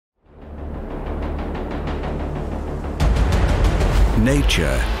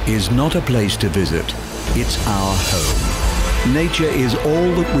Nature is not a place to visit, it's our home. Nature is all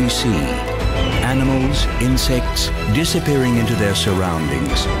that we see. Animals, insects, disappearing into their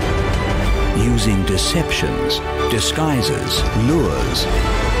surroundings, using deceptions, disguises, lures.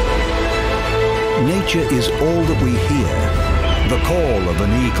 Nature is all that we hear. The call of an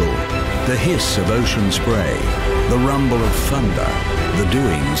eagle, the hiss of ocean spray, the rumble of thunder, the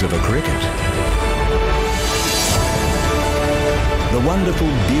doings of a cricket. The wonderful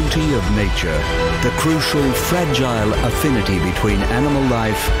beauty of nature, the crucial, fragile affinity between animal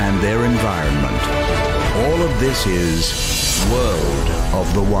life and their environment. All of this is World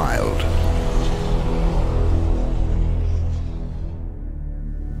of the Wild.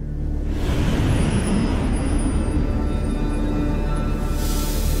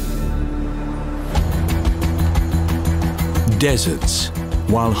 Deserts.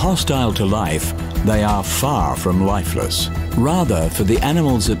 While hostile to life, they are far from lifeless. Rather, for the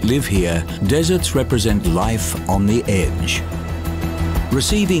animals that live here, deserts represent life on the edge.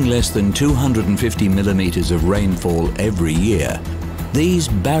 Receiving less than 250 millimeters of rainfall every year, these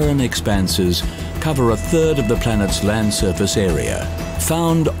barren expanses cover a third of the planet's land surface area.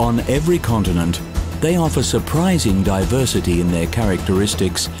 Found on every continent, they offer surprising diversity in their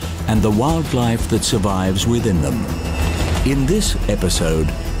characteristics and the wildlife that survives within them. In this episode,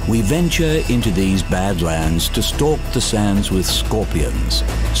 we venture into these badlands to stalk the sands with scorpions,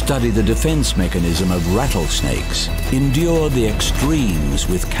 study the defense mechanism of rattlesnakes, endure the extremes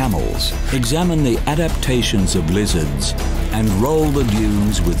with camels, examine the adaptations of lizards, and roll the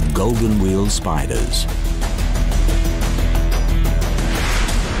dunes with golden wheel spiders.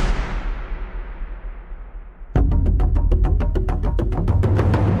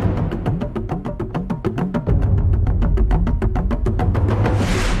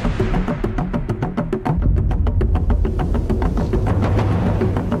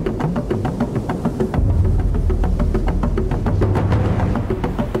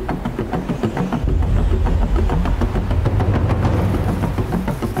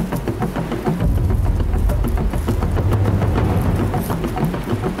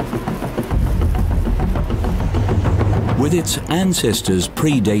 With its ancestors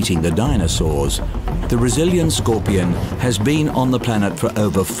predating the dinosaurs, the resilient scorpion has been on the planet for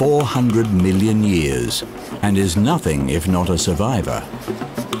over 400 million years and is nothing if not a survivor.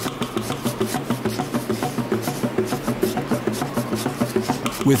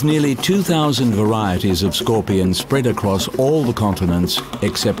 With nearly 2,000 varieties of scorpions spread across all the continents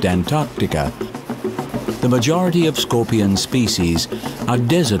except Antarctica, the majority of scorpion species are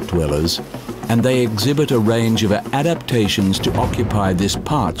desert dwellers, and they exhibit a range of adaptations to occupy this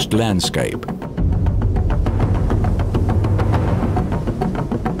parched landscape.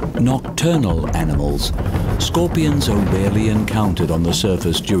 Nocturnal animals, scorpions are rarely encountered on the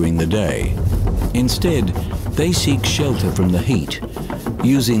surface during the day. Instead, they seek shelter from the heat,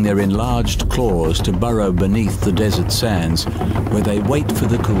 using their enlarged claws to burrow beneath the desert sands, where they wait for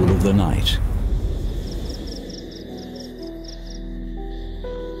the cool of the night.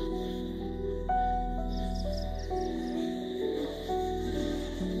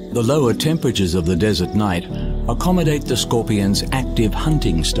 The lower temperatures of the desert night accommodate the scorpion's active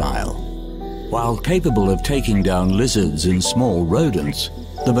hunting style. While capable of taking down lizards and small rodents,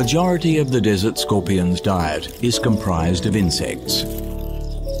 the majority of the desert scorpion's diet is comprised of insects.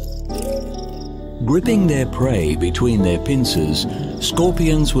 Gripping their prey between their pincers,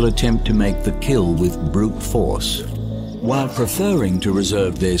 scorpions will attempt to make the kill with brute force. While preferring to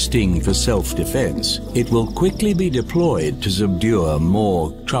reserve their sting for self-defense, it will quickly be deployed to subdue a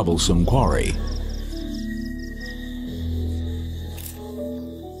more troublesome quarry.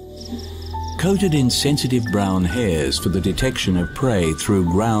 Coated in sensitive brown hairs for the detection of prey through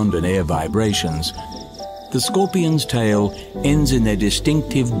ground and air vibrations, the scorpion's tail ends in their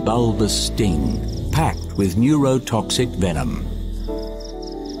distinctive bulbous sting, packed with neurotoxic venom.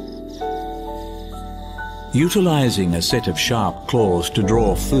 Utilizing a set of sharp claws to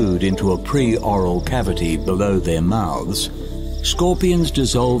draw food into a pre-oral cavity below their mouths, scorpions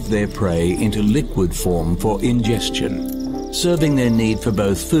dissolve their prey into liquid form for ingestion, serving their need for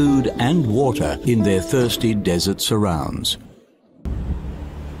both food and water in their thirsty desert surrounds.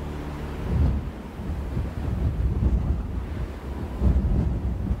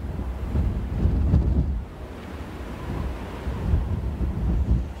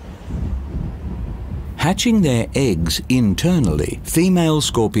 Hatching their eggs internally, female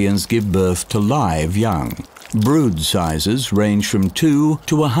scorpions give birth to live young. Brood sizes range from 2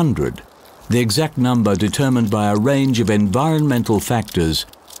 to 100, the exact number determined by a range of environmental factors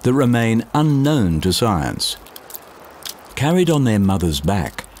that remain unknown to science. carried on their mother's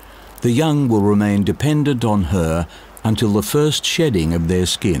back, the young will remain dependent on her until the first shedding of their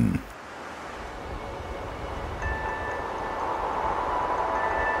skin.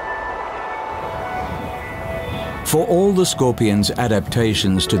 For all the scorpion's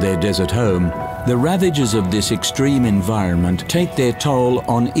adaptations to their desert home, the ravages of this extreme environment take their toll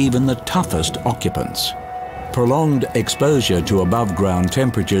on even the toughest occupants. Prolonged exposure to above-ground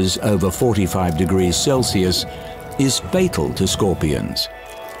temperatures over 45 degrees Celsius is fatal to scorpions.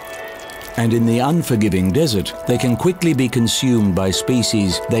 And in the unforgiving desert, they can quickly be consumed by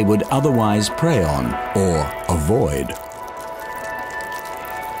species they would otherwise prey on or avoid.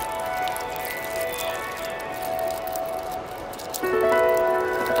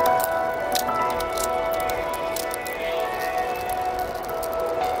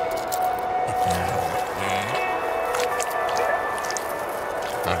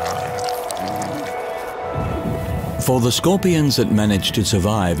 For the scorpions that manage to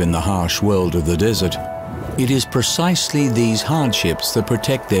survive in the harsh world of the desert, it is precisely these hardships that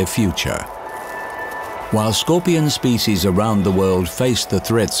protect their future. While scorpion species around the world face the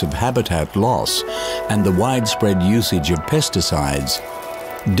threats of habitat loss and the widespread usage of pesticides,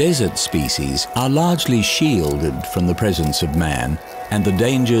 desert species are largely shielded from the presence of man and the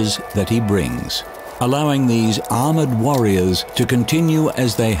dangers that he brings, allowing these armored warriors to continue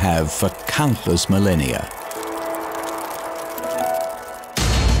as they have for countless millennia.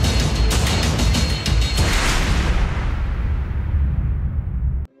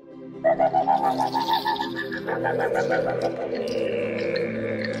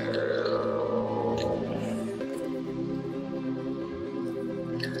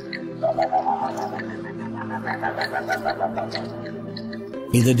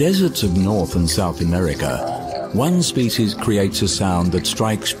 In the deserts of North and South America, one species creates a sound that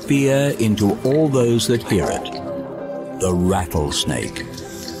strikes fear into all those that hear it: the rattlesnake.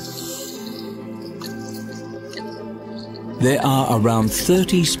 There are around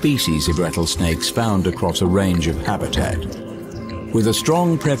 30 species of rattlesnakes found across a range of habitat, with a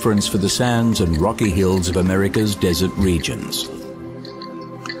strong preference for the sands and rocky hills of America's desert regions.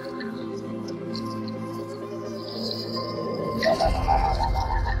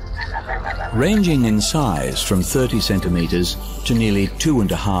 Ranging in size from 30 centimeters to nearly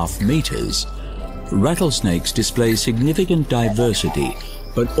 2.5 meters, rattlesnakes display significant diversity,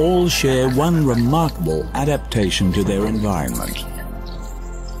 but all share one remarkable adaptation to their environment.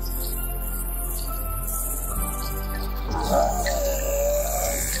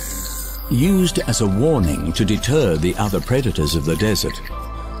 Used as a warning to deter the other predators of the desert,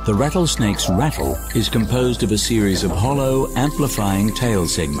 the rattlesnake's rattle is composed of a series of hollow, amplifying tail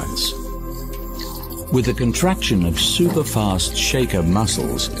segments. With the contraction of super-fast shaker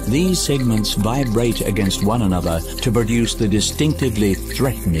muscles, these segments vibrate against one another to produce the distinctively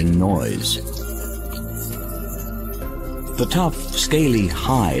threatening noise. The tough, scaly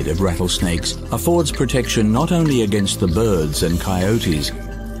hide of rattlesnakes affords protection not only against the birds and coyotes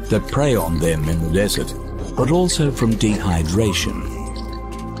that prey on them in the desert, but also from dehydration,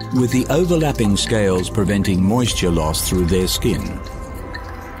 with the overlapping scales preventing moisture loss through their skin.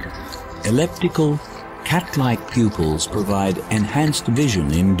 Elliptical, cat-like pupils provide enhanced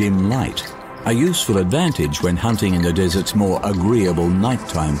vision in dim light, a useful advantage when hunting in the desert's more agreeable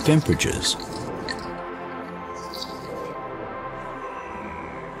nighttime temperatures.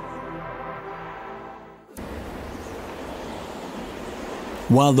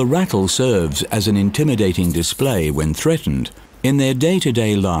 While the rattle serves as an intimidating display when threatened, in their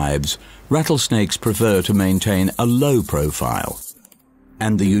day-to-day lives, rattlesnakes prefer to maintain a low profile,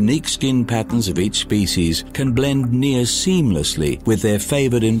 and the unique skin patterns of each species can blend near seamlessly with their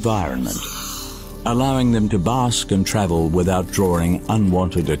favored environment, allowing them to bask and travel without drawing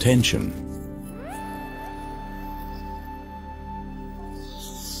unwanted attention.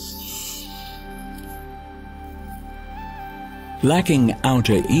 Lacking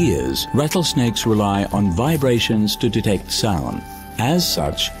outer ears, rattlesnakes rely on vibrations to detect sound. As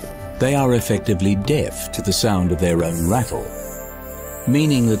such, they are effectively deaf to the sound of their own rattle,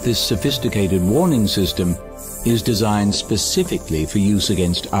 meaning that this sophisticated warning system is designed specifically for use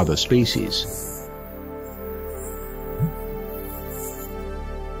against other species.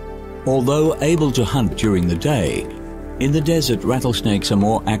 Although able to hunt during the day, in the desert rattlesnakes are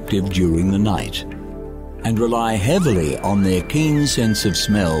more active during the night and rely heavily on their keen sense of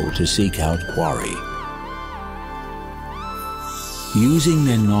smell to seek out quarry. Using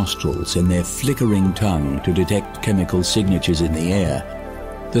their nostrils and their flickering tongue to detect chemical signatures in the air,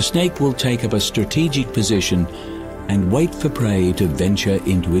 the snake will take up a strategic position and wait for prey to venture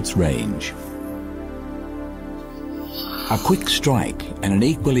into its range. A quick strike and an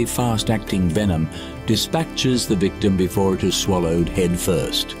equally fast-acting venom dispatches the victim before it is swallowed head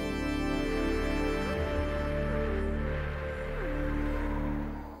first.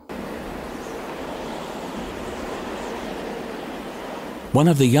 One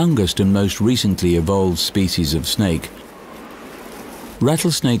of the youngest and most recently evolved species of snake,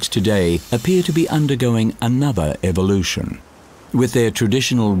 rattlesnakes today appear to be undergoing another evolution. With their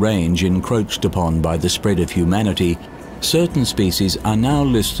traditional range encroached upon by the spread of humanity, certain species are now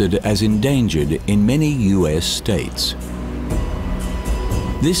listed as endangered in many US states.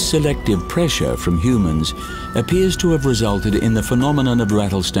 This selective pressure from humans appears to have resulted in the phenomenon of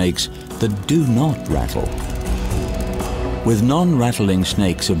rattlesnakes that do not rattle. With non-rattling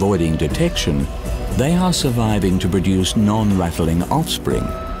snakes avoiding detection, they are surviving to produce non-rattling offspring,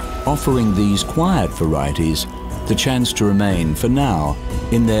 offering these quiet varieties the chance to remain, for now,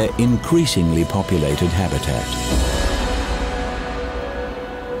 in their increasingly populated habitat.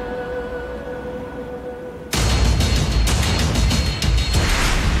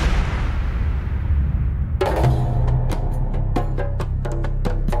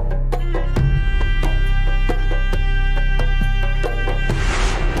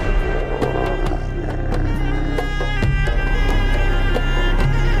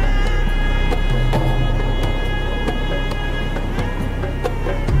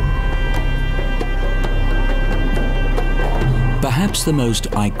 Perhaps the most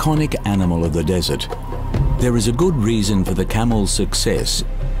iconic animal of the desert, there is a good reason for the camel's success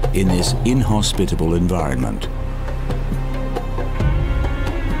in this inhospitable environment.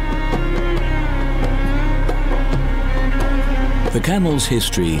 The camel's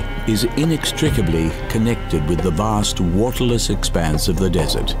history is inextricably connected with the vast waterless expanse of the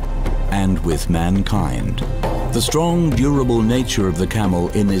desert and with mankind. The strong, durable nature of the camel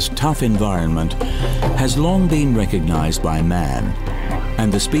in this tough environment has long been recognized by man,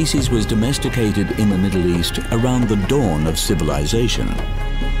 and the species was domesticated in the Middle East around the dawn of civilization.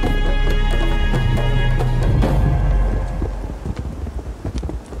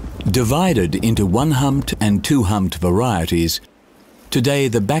 Divided into one-humped and two-humped varieties, today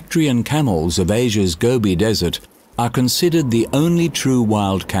the Bactrian camels of Asia's Gobi Desert are considered the only true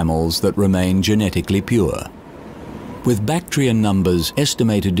wild camels that remain genetically pure. With Bactrian numbers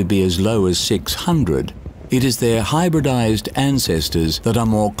estimated to be as low as 600, it is their hybridized ancestors that are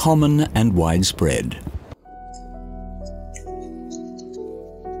more common and widespread.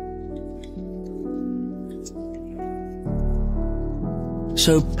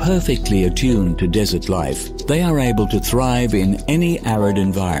 So perfectly attuned to desert life, they are able to thrive in any arid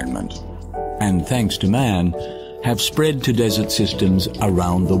environment, and thanks to man, have spread to desert systems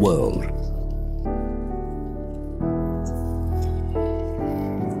around the world.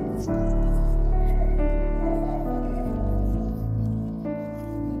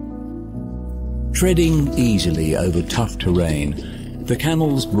 Treading easily over tough terrain, the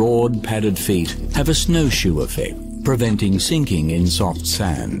camel's broad, padded feet have a snowshoe effect, preventing sinking in soft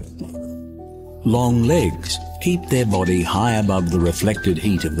sand. Long legs keep their body high above the reflected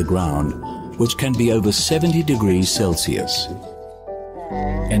heat of the ground, which can be over 70 degrees Celsius.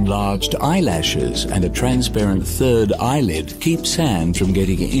 Enlarged eyelashes and a transparent third eyelid keep sand from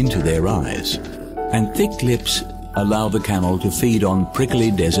getting into their eyes, and thick lips allow the camel to feed on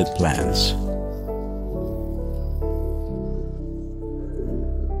prickly desert plants.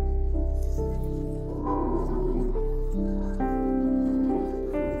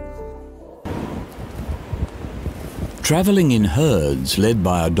 Traveling in herds led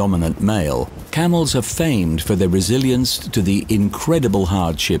by a dominant male, camels are famed for their resilience to the incredible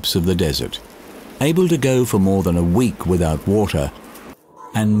hardships of the desert. Able to go for more than a week without water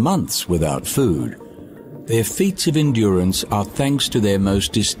and months without food, their feats of endurance are thanks to their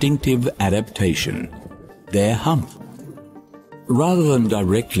most distinctive adaptation, their hump. Rather than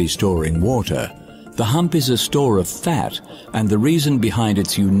directly storing water, the hump is a store of fat, and the reason behind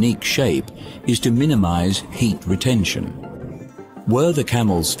its unique shape is to minimize heat retention. Were the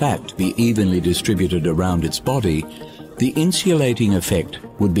camel's fat to be evenly distributed around its body, the insulating effect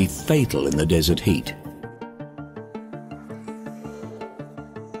would be fatal in the desert heat.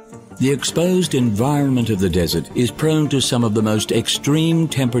 The exposed environment of the desert is prone to some of the most extreme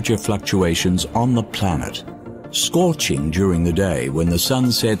temperature fluctuations on the planet. Scorching during the day, when the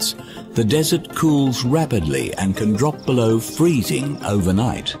sun sets, the desert cools rapidly and can drop below freezing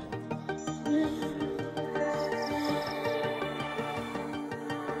overnight.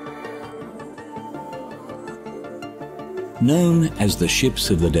 Known as the ships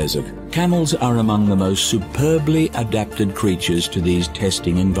of the desert, camels are among the most superbly adapted creatures to these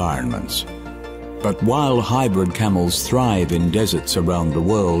testing environments. But while hybrid camels thrive in deserts around the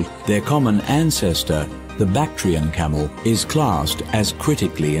world, their common ancestor, the Bactrian camel, is classed as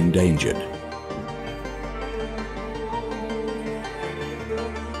critically endangered.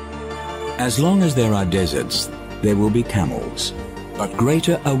 As long as there are deserts, there will be camels, but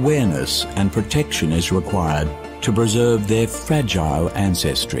greater awareness and protection is required to preserve their fragile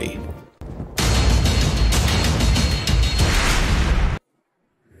ancestry.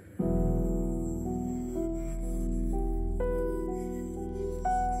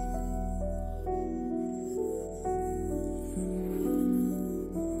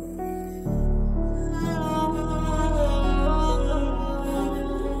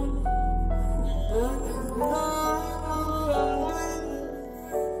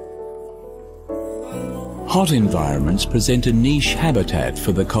 Hot environments present a niche habitat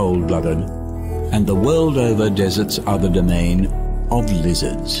for the cold-blooded, and the world over deserts are the domain of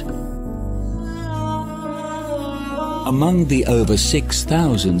lizards. Among the over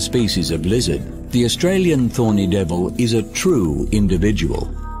 6,000 species of lizard, the Australian thorny devil is a true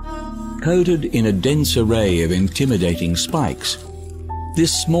individual. Coated in a dense array of intimidating spikes,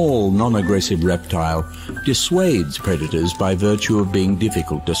 this small, non-aggressive reptile dissuades predators by virtue of being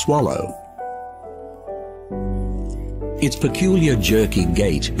difficult to swallow. Its peculiar jerky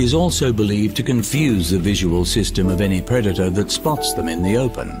gait is also believed to confuse the visual system of any predator that spots them in the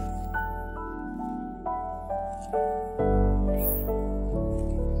open.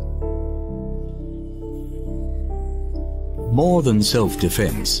 More than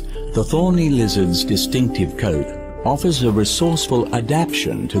self-defense, the thorny lizard's distinctive coat offers a resourceful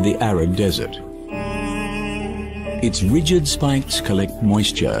adaptation to the arid desert. Its rigid spikes collect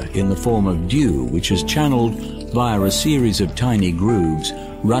moisture in the form of dew, which is channeled via a series of tiny grooves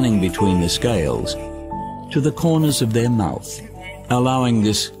running between the scales to the corners of their mouth, allowing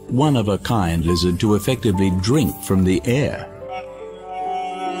this one-of-a-kind lizard to effectively drink from the air.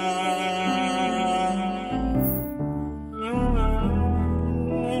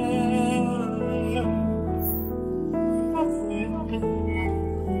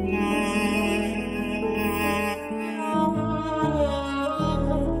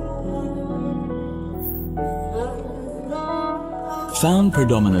 Found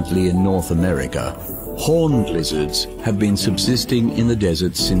predominantly in North America, horned lizards have been subsisting in the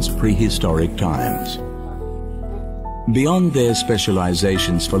deserts since prehistoric times. Beyond their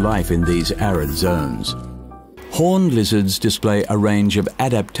specializations for life in these arid zones, horned lizards display a range of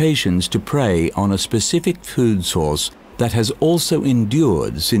adaptations to prey on a specific food source that has also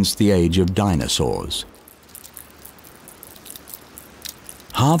endured since the age of dinosaurs.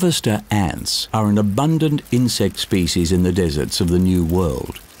 Harvester ants are an abundant insect species in the deserts of the New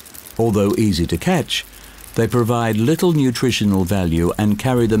World. Although easy to catch, they provide little nutritional value and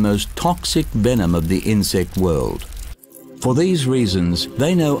carry the most toxic venom of the insect world. For these reasons,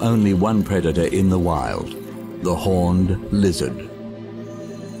 they know only one predator in the wild, the horned lizard.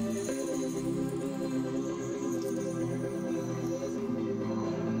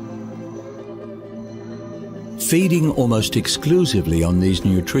 Feeding almost exclusively on these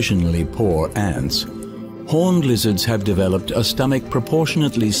nutritionally poor ants, horned lizards have developed a stomach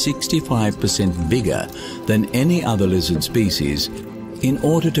proportionately 65% bigger than any other lizard species in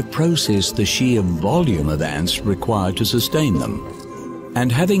order to process the sheer volume of ants required to sustain them.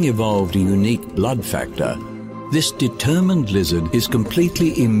 And having evolved a unique blood factor, this determined lizard is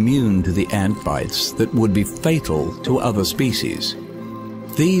completely immune to the ant bites that would be fatal to other species.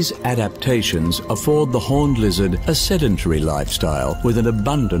 These adaptations afford the horned lizard a sedentary lifestyle with an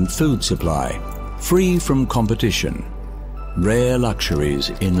abundant food supply, free from competition, rare luxuries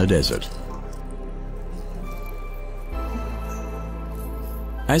in the desert.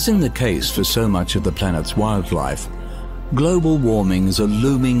 As in the case for so much of the planet's wildlife, global warming is a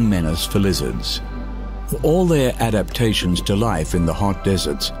looming menace for lizards. For all their adaptations to life in the hot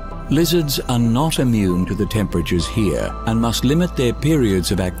deserts, lizards are not immune to the temperatures here and must limit their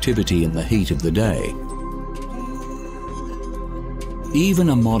periods of activity in the heat of the day. Even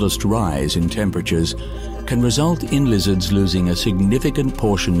a modest rise in temperatures can result in lizards losing a significant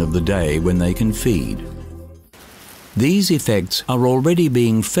portion of the day when they can feed. These effects are already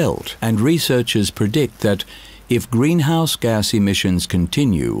being felt, and researchers predict that if greenhouse gas emissions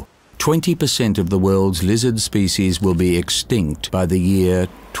continue, 20% of the world's lizard species will be extinct by the year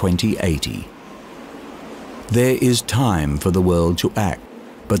 2080. There is time for the world to act,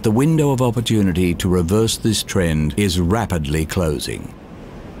 but the window of opportunity to reverse this trend is rapidly closing.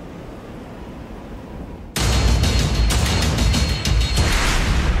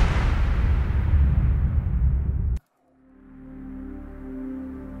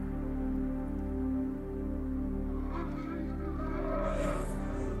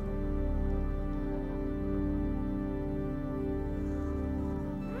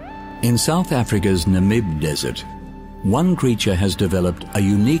 In South Africa's Namib Desert, one creature has developed a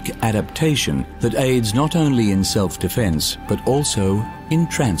unique adaptation that aids not only in self-defense, but also in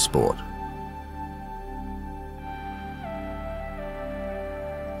transport.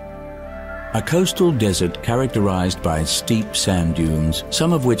 A coastal desert characterized by steep sand dunes,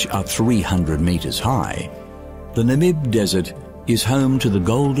 some of which are 300 meters high, the Namib Desert is home to the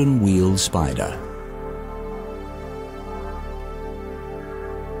golden wheel spider.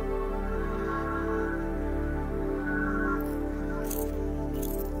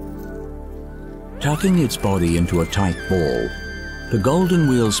 Tucking its body into a tight ball, the golden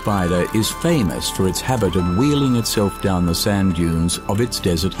wheel spider is famous for its habit of wheeling itself down the sand dunes of its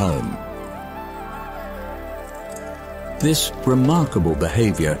desert home. This remarkable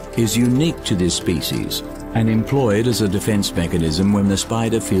behavior is unique to this species and employed as a defense mechanism when the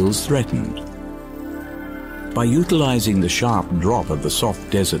spider feels threatened. By utilizing the sharp drop of the soft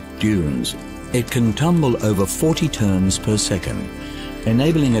desert dunes, it can tumble over 40 turns per second,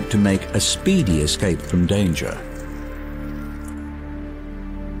 enabling it to make a speedy escape from danger.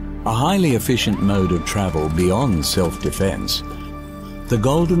 A highly efficient mode of travel beyond self-defense, the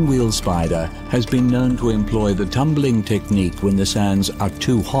golden wheel spider has been known to employ the tumbling technique when the sands are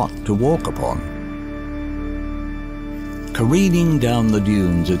too hot to walk upon. Careening down the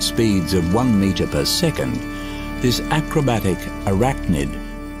dunes at speeds of 1 meter per second, this acrobatic arachnid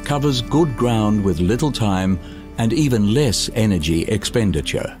covers good ground with little time and even less energy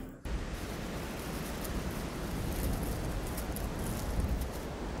expenditure.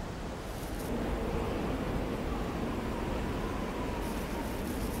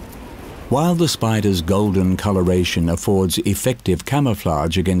 While the spider's golden coloration affords effective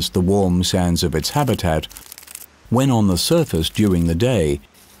camouflage against the warm sands of its habitat, when on the surface during the day,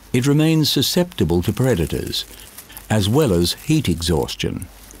 it remains susceptible to predators, as well as heat exhaustion.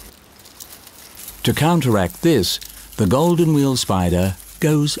 To counteract this, the golden wheel spider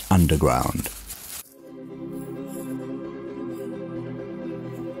goes underground.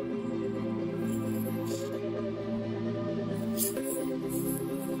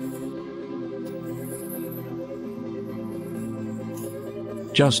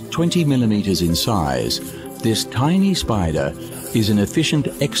 Just 20 millimeters in size, this tiny spider is an efficient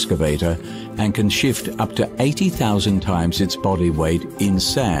excavator and can shift up to 80,000 times its body weight in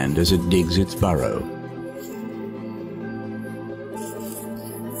sand as it digs its burrow.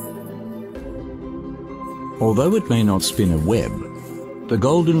 Although it may not spin a web, the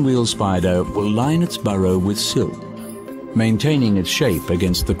golden wheel spider will line its burrow with silk, maintaining its shape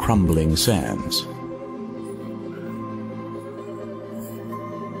against the crumbling sands.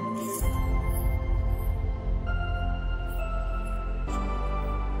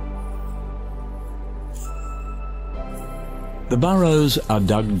 The burrows are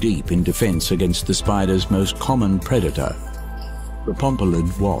dug deep in defense against the spider's most common predator, the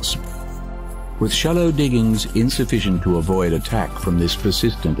pompilid wasp. With shallow diggings insufficient to avoid attack from this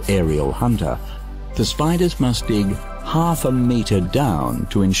persistent aerial hunter, the spiders must dig half a meter down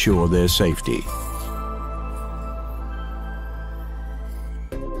to ensure their safety.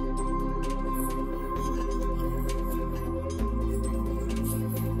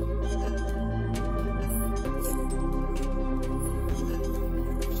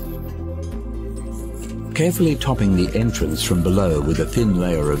 Carefully topping the entrance from below with a thin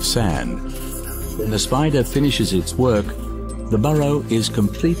layer of sand, when the spider finishes its work, the burrow is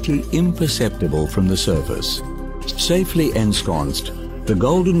completely imperceptible from the surface. Safely ensconced, the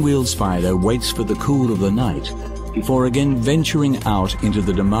golden wheel spider waits for the cool of the night before again venturing out into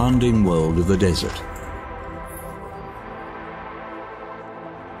the demanding world of the desert.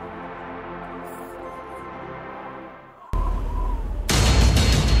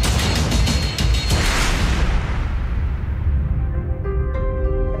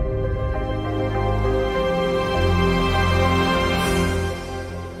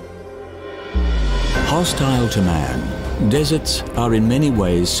 Hostile to man, deserts are in many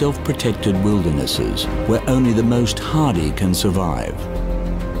ways self-protected wildernesses where only the most hardy can survive.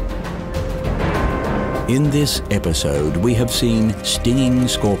 In this episode, we have seen stinging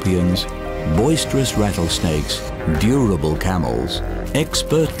scorpions, boisterous rattlesnakes, durable camels,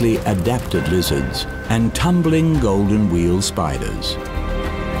 expertly adapted lizards, and tumbling golden wheel spiders.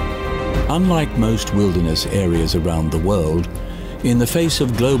 Unlike most wilderness areas around the world, in the face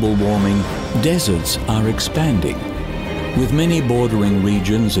of global warming, deserts are expanding, with many bordering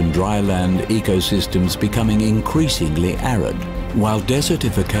regions and dryland ecosystems becoming increasingly arid. While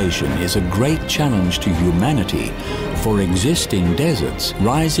desertification is a great challenge to humanity, for existing deserts,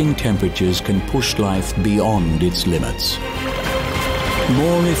 rising temperatures can push life beyond its limits.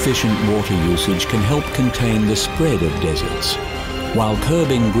 More efficient water usage can help contain the spread of deserts, while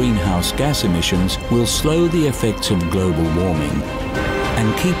curbing greenhouse gas emissions will slow the effects of global warming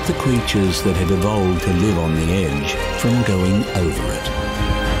and keep the creatures that have evolved to live on the edge from going over it.